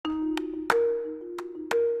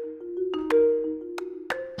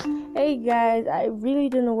Hey guys, I really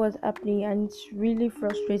don't know what's happening and it's really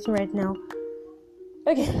frustrating right now.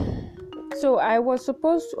 Okay, so I was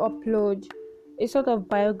supposed to upload a sort of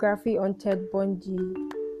biography on Ted Bundy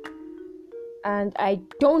and I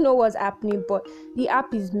don't know what's happening, but the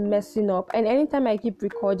app is messing up and anytime I keep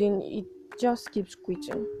recording, it just keeps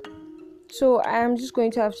quitting. So I'm just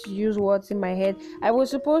going to have to use what's in my head. I was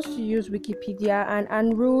supposed to use Wikipedia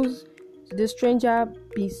and rules the stranger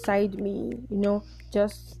beside me,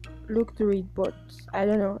 just look through it, but I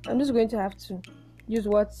don't know. I'm just going to have to use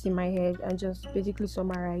what's in my head and just basically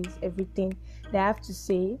summarize everything that I have to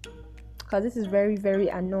say because this is very, very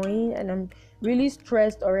annoying and I'm really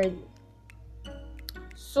stressed already.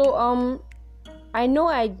 So I know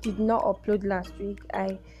I did not upload last week.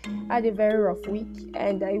 I had a very rough week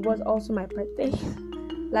and it was also my birthday.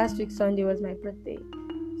 Last week Sunday was my birthday.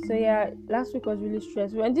 So yeah, last week was really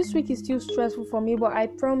stressful and this week is still stressful for me, but I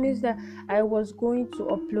promised that I was going to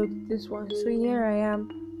upload this one. So here I am.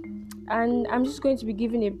 And I'm just going to be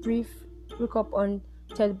giving a brief look up on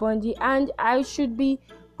Ted Bundy and I should be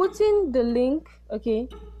putting the link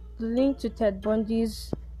to Ted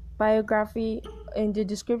Bundy's biography in the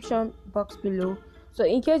description box below. So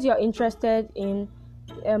in case you're interested in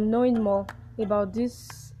knowing more about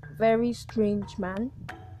this very strange man,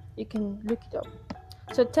 you can look it up.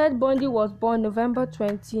 So Ted Bundy was born November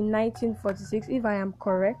 20, 1946, if I am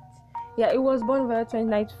correct. Yeah, it was born November 20,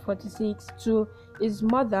 1946 to his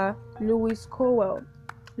mother, Louise Cowell.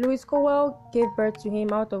 Louise Cowell gave birth to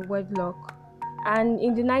him out of wedlock. And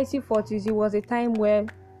in the 1940s, it was a time where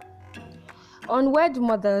unwed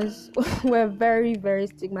mothers were very, very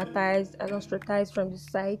stigmatized and ostracized from the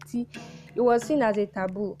society. It was seen as a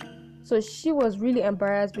taboo. So she was really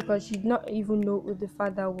embarrassed because she did not even know who the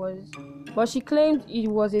father was. But she claimed he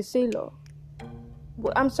was a sailor.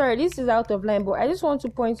 But I'm sorry, this is out of line, but I just want to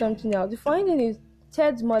point something out. The funny thing is,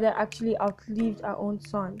 Ted's mother actually outlived her own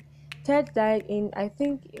son. Ted died in, I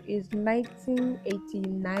think it is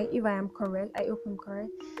 1989, if I am correct. I hope I'm correct.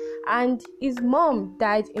 And his mom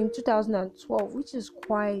died in 2012, which is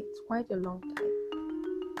quite a long time.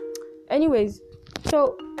 Anyways,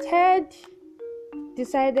 so Ted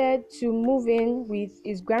decided to move in with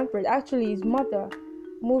his grandparents. Actually, his mother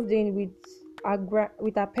moved in with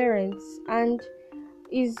her parents, and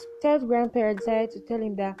his Ted's grandparents decided to tell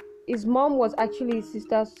him that his mom was actually his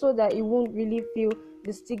sister, so that he won't really feel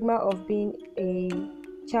the stigma of being a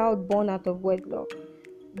child born out of wedlock.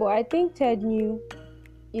 But I think Ted knew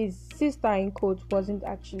his sister in quotes wasn't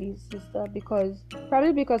actually his sister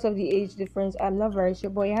probably because of the age difference. I'm not very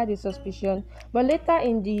sure, but he had a suspicion. But later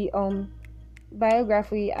in the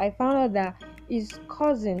biography, I found out that his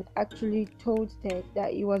cousin actually told Ted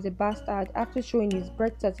that he was a bastard after showing his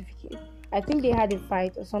birth certificate. I think they had a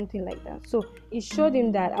fight or something like that. So he showed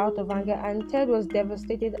him that out of anger, and Ted was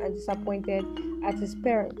devastated and disappointed at his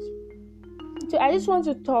parents. So I just want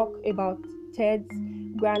to talk about Ted's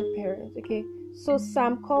grandparents, okay? So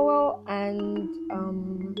Sam Cowell and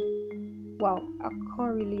I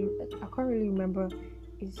can't really remember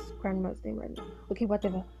his grandma's name right now. Okay,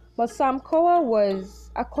 whatever. But Sam Cowell was,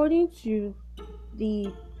 according to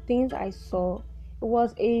the things I saw,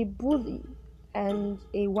 was a bully and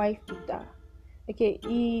a wife beater. Okay,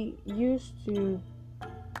 he used to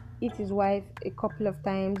hit his wife a couple of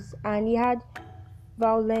times, and he had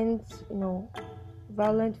violent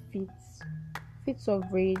fits of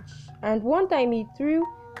rage. And one time he threw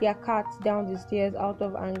their cat down the stairs out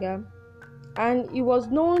of anger, and he was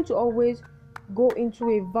known to always go into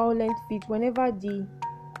a violent fit whenever the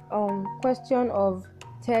question of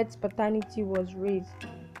Ted's paternity was raised,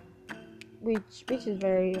 which is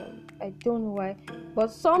very I don't know why,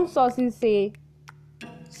 but some sources say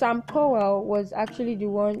Sam Cowell was actually the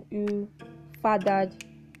one who fathered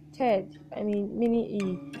Ted. I mean, meaning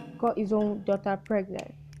he got his own daughter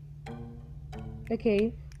pregnant.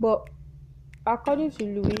 Okay, but according to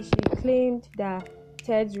Louis, she claimed that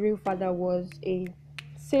Ted's real father was a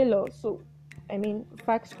sailor. So, I mean,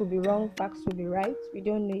 facts could be wrong, facts could be right. We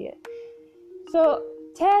don't know yet. So,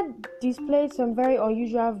 Ted displayed some very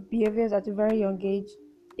unusual behaviors at a very young age.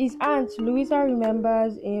 His aunt Louisa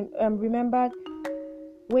remembered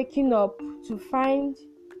waking up to find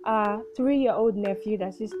a 3-year-old nephew,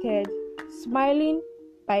 that is Ted, smiling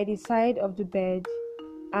by the side of the bed,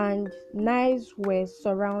 and knives were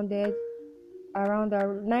around her.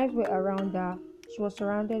 She was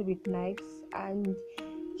surrounded with knives, and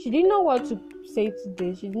she didn't know what to say to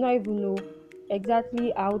this. She did not even know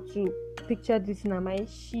exactly how to picture this in her mind.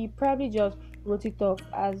 She probably just wrote it off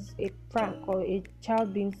as a prank or a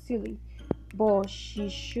child being silly, but she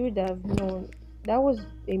should have known that was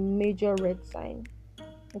a major red sign.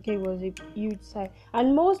 Okay, it was a huge side.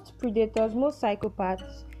 And most predators, most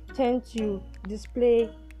psychopaths tend to display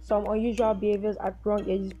some unusual behaviors at wrong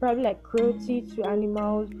ages, probably like cruelty to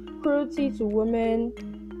animals, cruelty to women,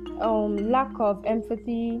 lack of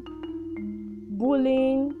empathy,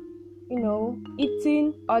 bullying,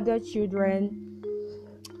 eating other children.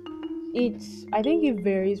 I think it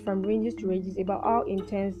varies from ranges to ranges about how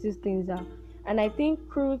intense these things are. And I think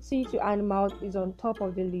cruelty to animals is on top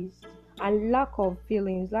of the list. And lack of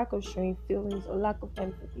feelings, lack of showing feelings, or lack of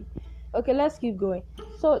empathy. Okay, let's keep going.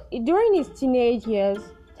 So during his teenage years,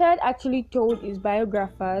 Ted actually told his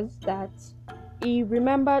biographers that he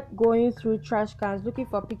remembered going through trash cans looking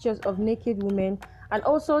for pictures of naked women, and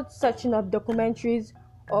also searching up documentaries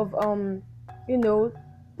of you know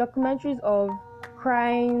documentaries of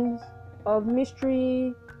crimes, of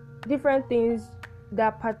mystery, different things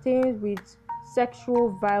that pertain with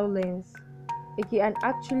sexual violence. Okay, and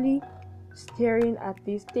actually staring at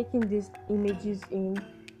this, taking these images in,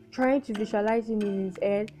 trying to visualize it in his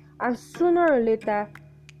head, and sooner or later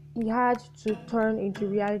he had to turn into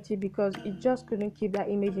reality because he just couldn't keep that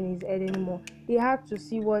image in his head anymore. He had to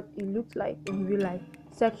see what it looked like in real life.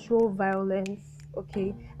 Sexual violence,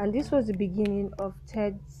 okay? And this was the beginning of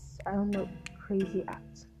Ted's, crazy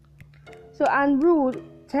act. So Anne Rude,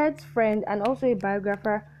 Ted's friend and also a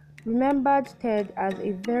biographer, remembered Ted as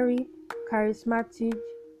a very charismatic,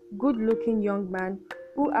 good-looking young man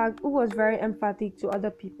who was very empathic to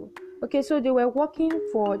other people. Okay, so they were both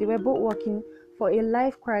working for a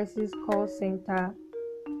life crisis call center,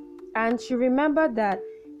 and she remembered that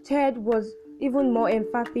Ted was even more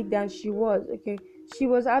empathic than she was. Okay, she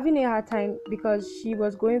was having a hard time because she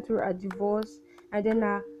was going through a divorce, and then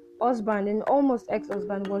her husband and almost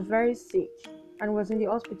ex-husband was very sick and was in the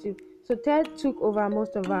hospital. So Ted took over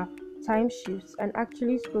most of her time shifts and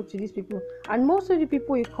actually spoke to these people, and most of the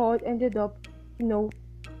people he called ended up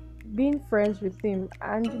being friends with him,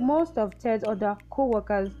 and most of Ted's other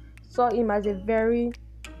co-workers saw him as a very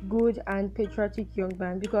good and patriotic young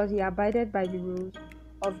man because he abided by the rules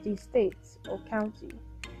of the state or county.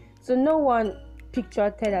 So no one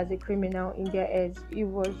pictured Ted as a criminal in their heads. It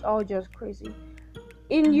was all just crazy.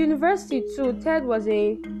 In university too, Ted was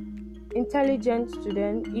a intelligent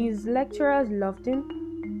student. His lecturers loved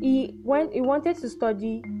him. He wanted to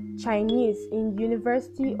study Chinese in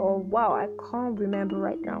university, or wow, I can't remember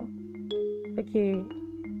right now. Okay,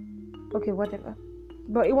 whatever.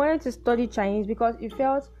 But he wanted to study Chinese because he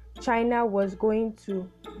felt China was going to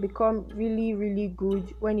become really, really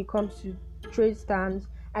good when it comes to trade stands,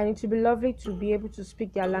 and it would be lovely to be able to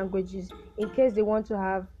speak their languages in case they want to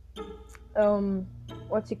have an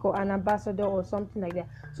ambassador or something like that.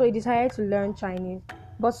 So he decided to learn Chinese.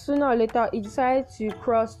 But sooner or later, he decided to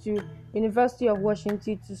cross to University of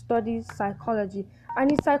Washington to study psychology,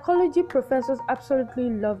 and his psychology professors absolutely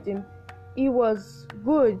loved him. He was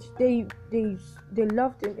good. They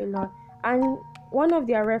loved him a lot, and one of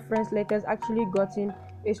their reference letters actually got him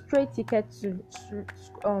a straight ticket to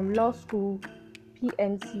law school,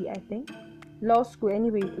 PNC, I think. Law school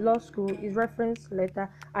is reference letter,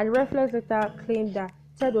 and reference letter claimed that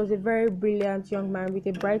Ted was a very brilliant young man with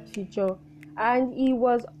a bright future, and he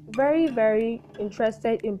was very, very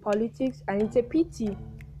interested in politics, and it's a pity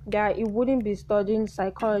that he wouldn't be studying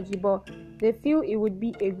psychology, but they feel it would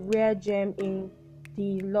be a rare gem in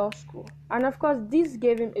the law school. And of course, this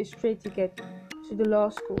gave him a straight ticket to the law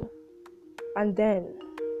school. And then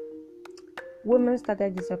women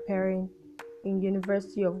started disappearing in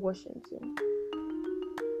University of Washington.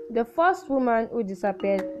 The first woman who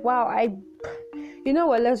disappeared, you know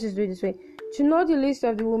what, let's just do it this way. To know the list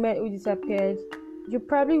of the women who disappeared, you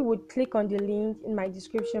probably would click on the link in my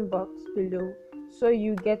description box below, so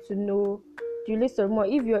you get to know the list of more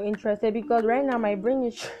if you're interested, because right now my brain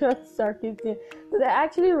is short circuiting because I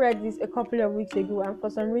actually read this a couple of weeks ago, and for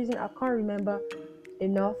some reason I can't remember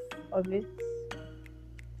enough of it,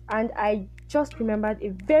 and I just remembered a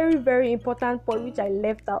very, very important point which I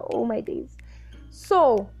left out all my days.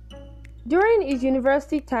 So during his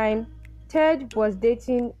university time, Ted was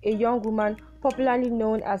dating a young woman popularly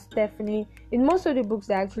known as Stephanie. In most of the books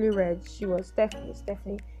I actually read, she was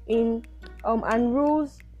Stephanie. In Anne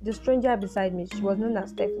Rule's The Stranger Beside Me, she was known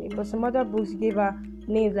as Stephanie, but some other books gave her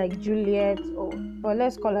names like Juliet, but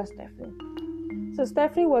let's call her Stephanie. So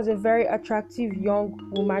Stephanie was a very attractive young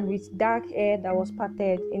woman with dark hair that was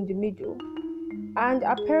parted in the middle, and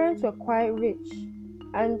her parents were quite rich,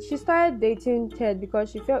 and she started dating Ted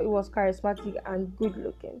because she felt he was charismatic and good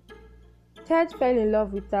looking. Ted fell in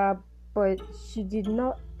love with her, but she did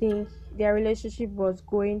not think their relationship was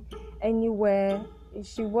going anywhere.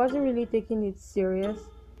 She wasn't really taking it serious,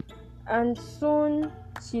 and soon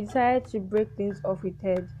she decided to break things off with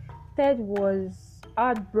Ted. Ted was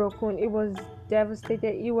heartbroken. It was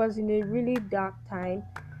devastated. He was in a really dark time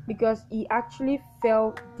because he actually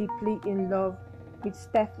fell deeply in love with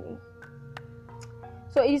Stephanie.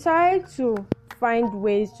 So he decided to find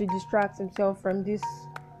ways to distract himself from this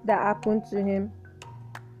that happened to him.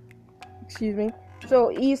 Excuse me. So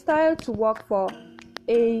he started to work for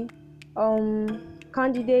a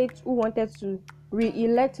candidate who wanted to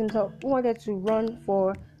re-elect himself, who wanted to run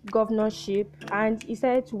for governorship, and he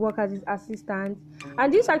started to work as his assistant.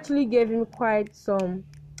 And this actually gave him quite some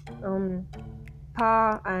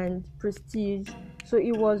power and prestige. So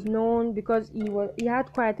he was known because he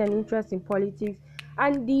had quite an interest in politics,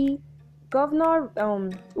 and the governor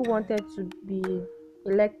who wanted to be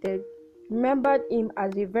elected remembered him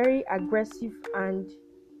as a very aggressive and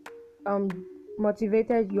um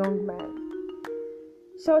motivated young man.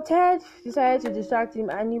 So Ted decided to distract him,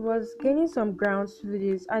 and he was gaining some grounds to do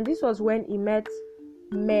this. And this was when he met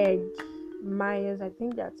Meg Myers, I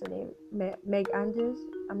think that's her name, Meg Anders.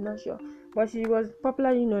 I'm not sure, but she was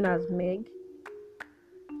popularly known as Meg.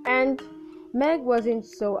 And Meg wasn't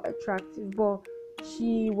so attractive, but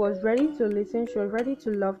she was ready to listen. She was ready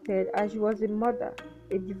to love Ted, and she was a mother,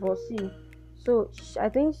 a divorcee. So I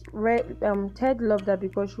think Ted loved her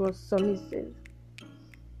because she was submissive.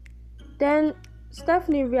 Then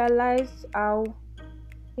Stephanie realized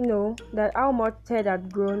that how much Ted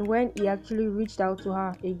had grown when he actually reached out to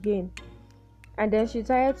her again. And then she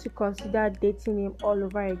decided to consider dating him all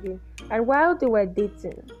over again. And while they were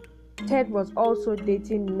dating, Ted was also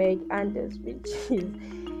dating Meg Anders, which is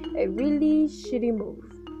a really shitty move.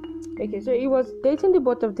 Okay, so he was dating the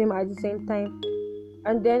both of them at the same time.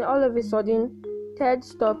 And then all of a sudden, Ted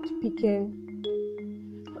stopped picking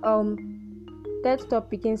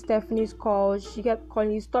Stephanie's calls. She kept calling.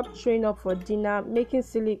 He stopped showing up for dinner, making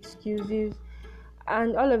silly excuses,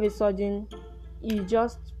 and all of a sudden, he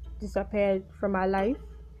just disappeared from her life.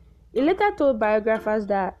 He later told biographers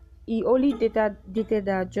that he only dated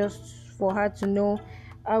her just for her to know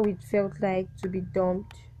how it felt like to be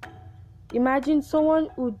dumped. Imagine someone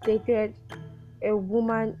who dated a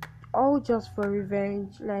woman all just for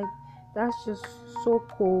revenge. Like, that's just so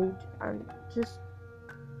cold and just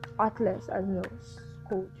heartless. I don't know,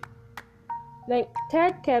 cold. Like,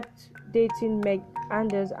 Ted kept dating Meg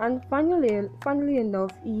Anders, and funnily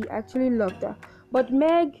enough, he actually loved her. But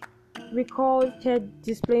Meg recalled Ted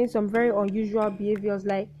displaying some very unusual behaviors,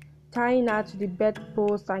 like tying her to the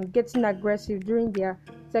bedpost and getting aggressive during their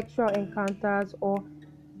sexual encounters, or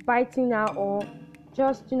biting her, or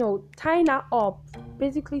just tying her up,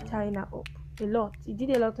 basically tying her up a lot. He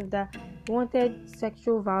did a lot of that. He wanted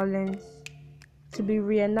sexual violence to be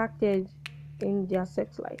reenacted in their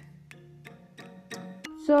sex life.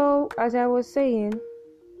 So, as I was saying,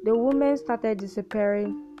 the women started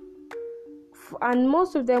disappearing, and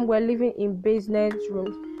most of them were living in basement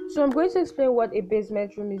rooms. So I'm going to explain what a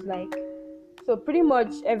basement room is like. So pretty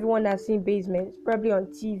much everyone has seen basements, probably on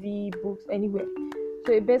TV, books, anywhere.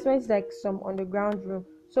 So a basement is like some underground room.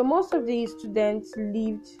 So most of the students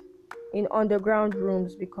lived in underground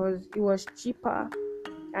rooms because it was cheaper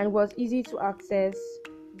and was easy to access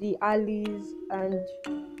the alleys and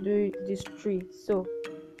the streets. So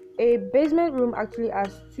a basement room actually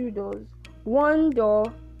has two doors. One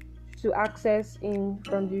door to access in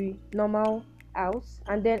from the normal house,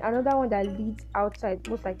 and then another one that leads outside,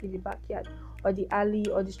 most likely the backyard or the alley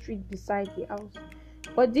or the street beside the house.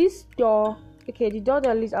 But this door, the door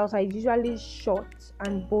that leads outside is usually shut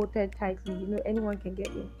and bolted tightly. Anyone can get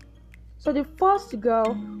in. So the first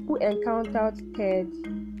girl who encountered Ted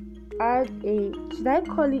had should I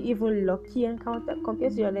call it even lucky encounter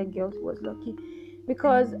compared to the other girls who was lucky,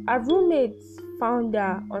 because her roommates found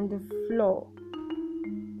her on the floor,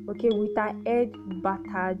 with her head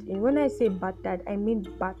battered. And when I say battered, I mean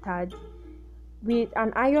battered, with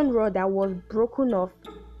an iron rod that was broken off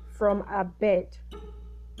from her bed.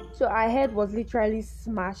 So her head was literally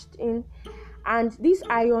smashed in, and this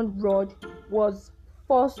iron rod was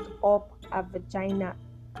forced up her vagina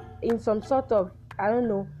in some sort of, I don't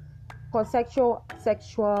know, consensual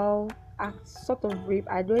sexual act, sort of rape.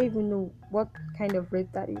 I don't even know what kind of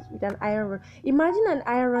rape that is, with an iron rod. Imagine an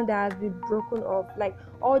iron rod that has been broken off, like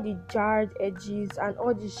all the jarred edges and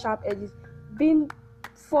all the sharp edges being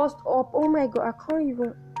forced up. Oh my god, I can't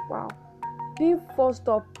even, wow, being forced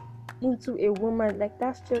up into a woman. Like,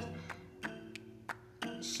 that's just,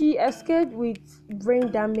 she escaped with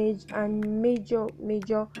brain damage and major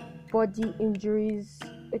body injuries.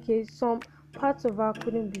 Some parts of her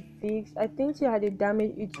couldn't be fixed. I think she had a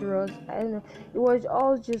damaged uterus. I don't know. It was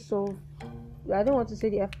all just so, I don't want to say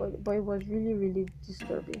the effort, but it was really, really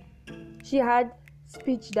disturbing. She had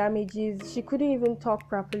speech damages. She couldn't even talk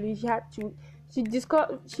properly. She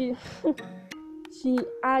she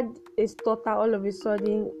had a stutter all of a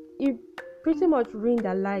sudden. It pretty much ruined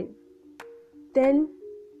her life. Then,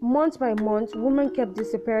 month by month, women kept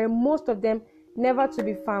disappearing, most of them never to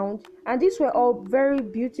be found. And these were all very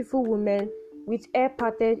beautiful women with hair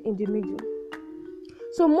parted in the middle.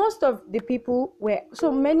 So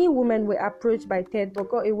many women were approached by Ted but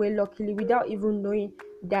got away luckily without even knowing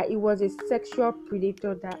that it was a sexual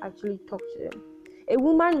predator that actually talked to them. A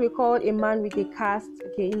woman recalled a man with a cast,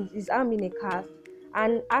 his arm in a cast,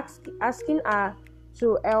 and asking her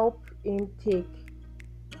to help him take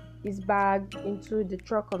his bag into the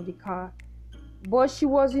trunk of the car. But she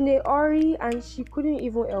was in a hurry and she couldn't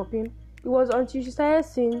even help him. It was until she started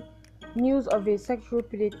seeing news of a sexual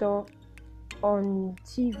predator on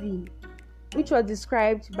TV, which was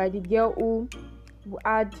described by the girl who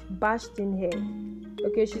had bashed in her.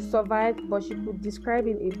 Okay, she survived, but she could describe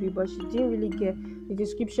him a bit, but she didn't really get the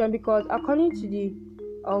description because according to the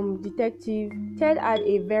detective, Ted had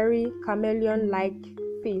a very chameleon-like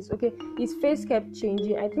face. Okay, his face kept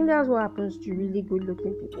changing. I think that's what happens to really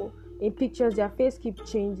good-looking people. In pictures, their face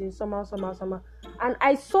keeps changing somehow. And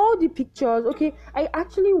I saw the pictures. Okay, I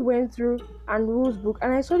actually went through Rule's book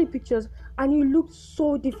and I saw the pictures, and he looked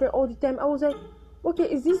so different all the time. I was like, okay,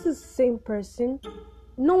 is this the same person?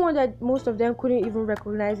 No wonder most of them couldn't even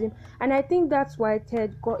recognize him, and I think that's why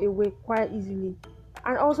Ted got away quite easily.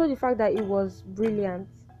 And also the fact that he was brilliant.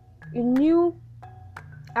 He knew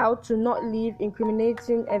how to not leave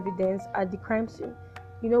incriminating evidence at the crime scene.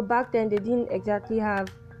 Back then they didn't exactly have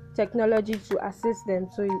technology to assist them,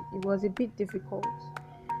 so it was a bit difficult.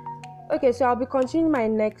 Okay, so I'll be continuing my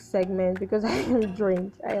next segment because I am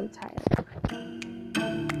drained. I am tired.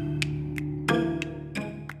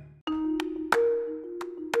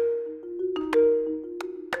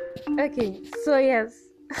 Okay, so yes,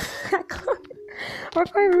 I can't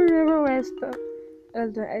even remember where I stopped.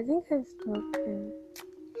 Although I think I stopped.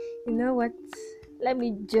 You know what? Let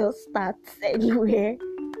me just start anywhere.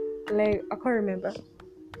 I can't remember.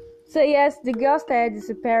 So yes, the girl started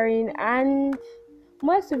disappearing, and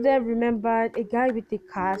most of them remembered a guy with a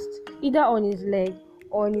cast, either on his leg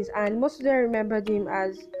or on his hand. Most of them remembered him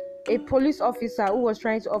as a police officer who was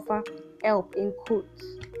trying to offer help in quotes.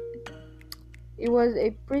 It was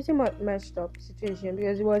a pretty much messed up situation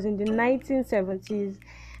because it was in the 1970s,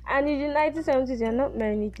 and in the 1970s there are not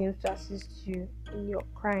many things to assist you in your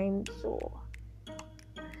crime, so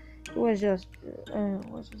it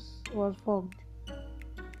was fogged.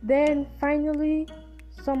 Then finally,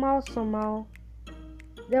 somehow,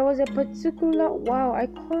 there was a particular I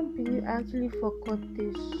can't believe I actually forgot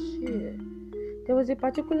this shit. There was a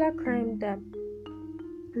particular crime that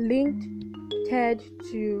linked Ted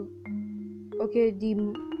to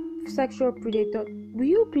the sexual predator. Will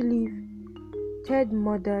you believe Ted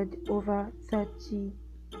murdered over 30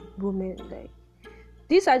 women?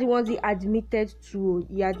 These are the ones he admitted to.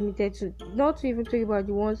 Not to even talk about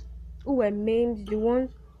the ones who were maimed, the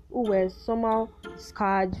ones who were somehow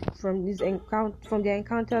scarred from their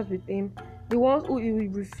encounters with him, the ones who he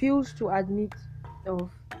refused to admit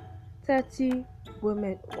of. 30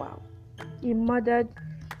 women. Wow. He murdered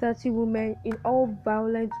 30 women in all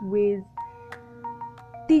violent ways.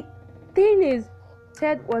 The thing is,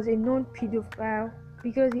 Ted was a known pedophile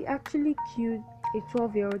because he actually killed a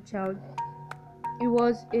 12-year-old child. He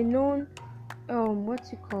was a known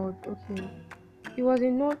he was a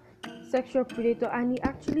known sexual predator, and he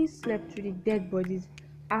actually slept with the dead bodies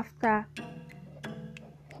after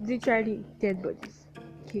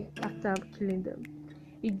killing them.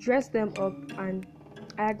 He dressed them up and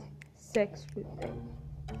had sex with them.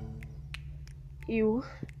 Ew.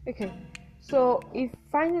 Okay, so he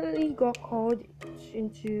finally got called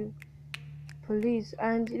into police,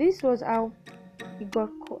 and this was how he got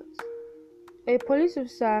caught. A police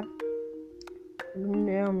officer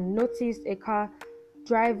noticed a car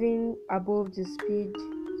driving above the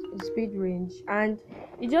speed range, and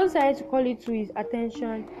he just decided to call it to his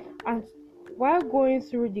attention. And while going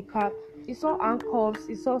through the car, he saw handcuffs,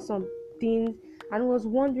 he saw some things, and was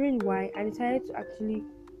wondering why, and decided to actually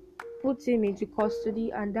put him into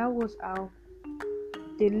custody. And that was how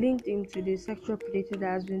they linked him to the sexual predator that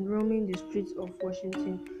has been roaming the streets of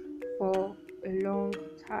Washington for a long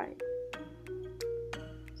time.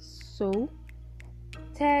 So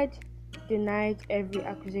Ted denied every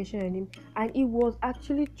accusation on him, and he was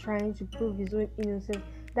actually trying to prove his own innocence.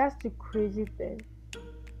 That's the crazy thing.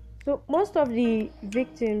 So most of the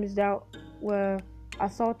victims that were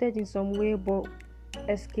assaulted in some way but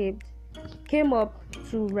escaped came up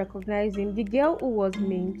to recognize him. The girl who was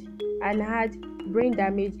maimed and had brain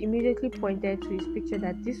damage immediately pointed to his picture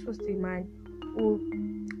that this was the man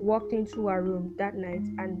who walked into her room that night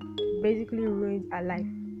and basically ruined her life.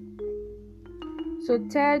 So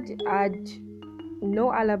Ted had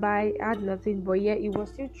no alibi, had nothing, but yet he was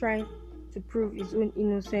still trying to prove his own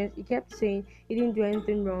innocence. He kept saying he didn't do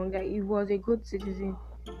anything wrong, that he was a good citizen,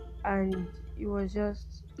 and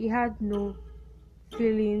he had no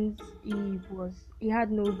feelings, he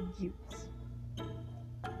had no guilt.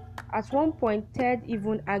 At one point, Ted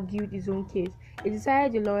even argued his own case. He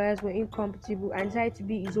decided the lawyers were incompatible and decided to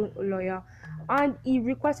be his own lawyer, and he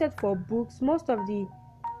requested for books. Most of the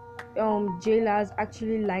jailers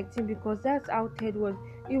actually liked him because that's how Ted was.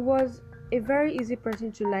 He was a very easy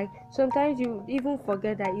person to like. Sometimes you even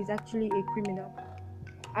forget that he's actually a criminal,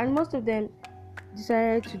 and most of them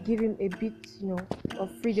decided to give him a bit, of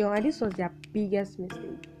freedom. And this was their biggest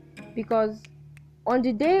mistake, because on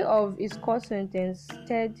the day of his court sentence,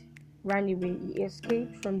 Ted ran away. He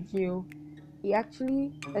escaped from jail. He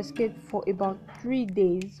actually escaped for about 3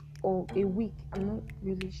 days or a week. I'm not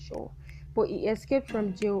really sure. But he escaped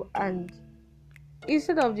from jail, and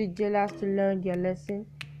instead of the jailers to learn their lesson,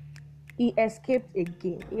 he escaped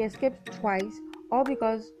again. He escaped twice, all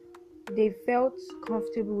because they felt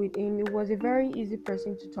comfortable with him. He was a very easy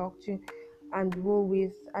person to talk to and roll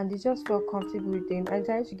with, and they just felt comfortable with him and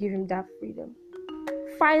tried to give him that freedom.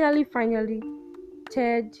 Finally,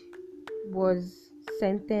 Ted was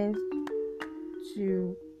sentenced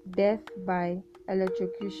to death by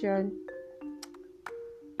electrocution,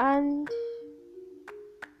 and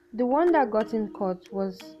the one that got in caught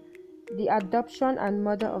was the adoption and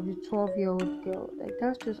mother of the 12-year-old girl. Like,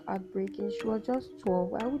 that's just heartbreaking. She was just 12.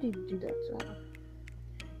 Why would he do that to her?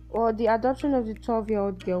 Well, the adoption of the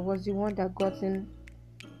 12-year-old girl was the one that got him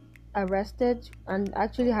arrested and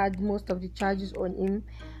actually had most of the charges on him,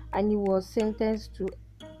 and he was sentenced to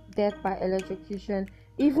death by electrocution.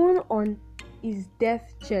 Even on his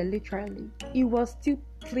death chair, literally, he was still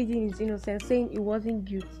pleading his innocence, saying he wasn't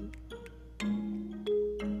guilty.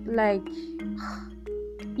 Like,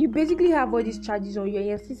 you basically have all these charges on you and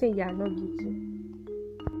you're still saying you are not guilty.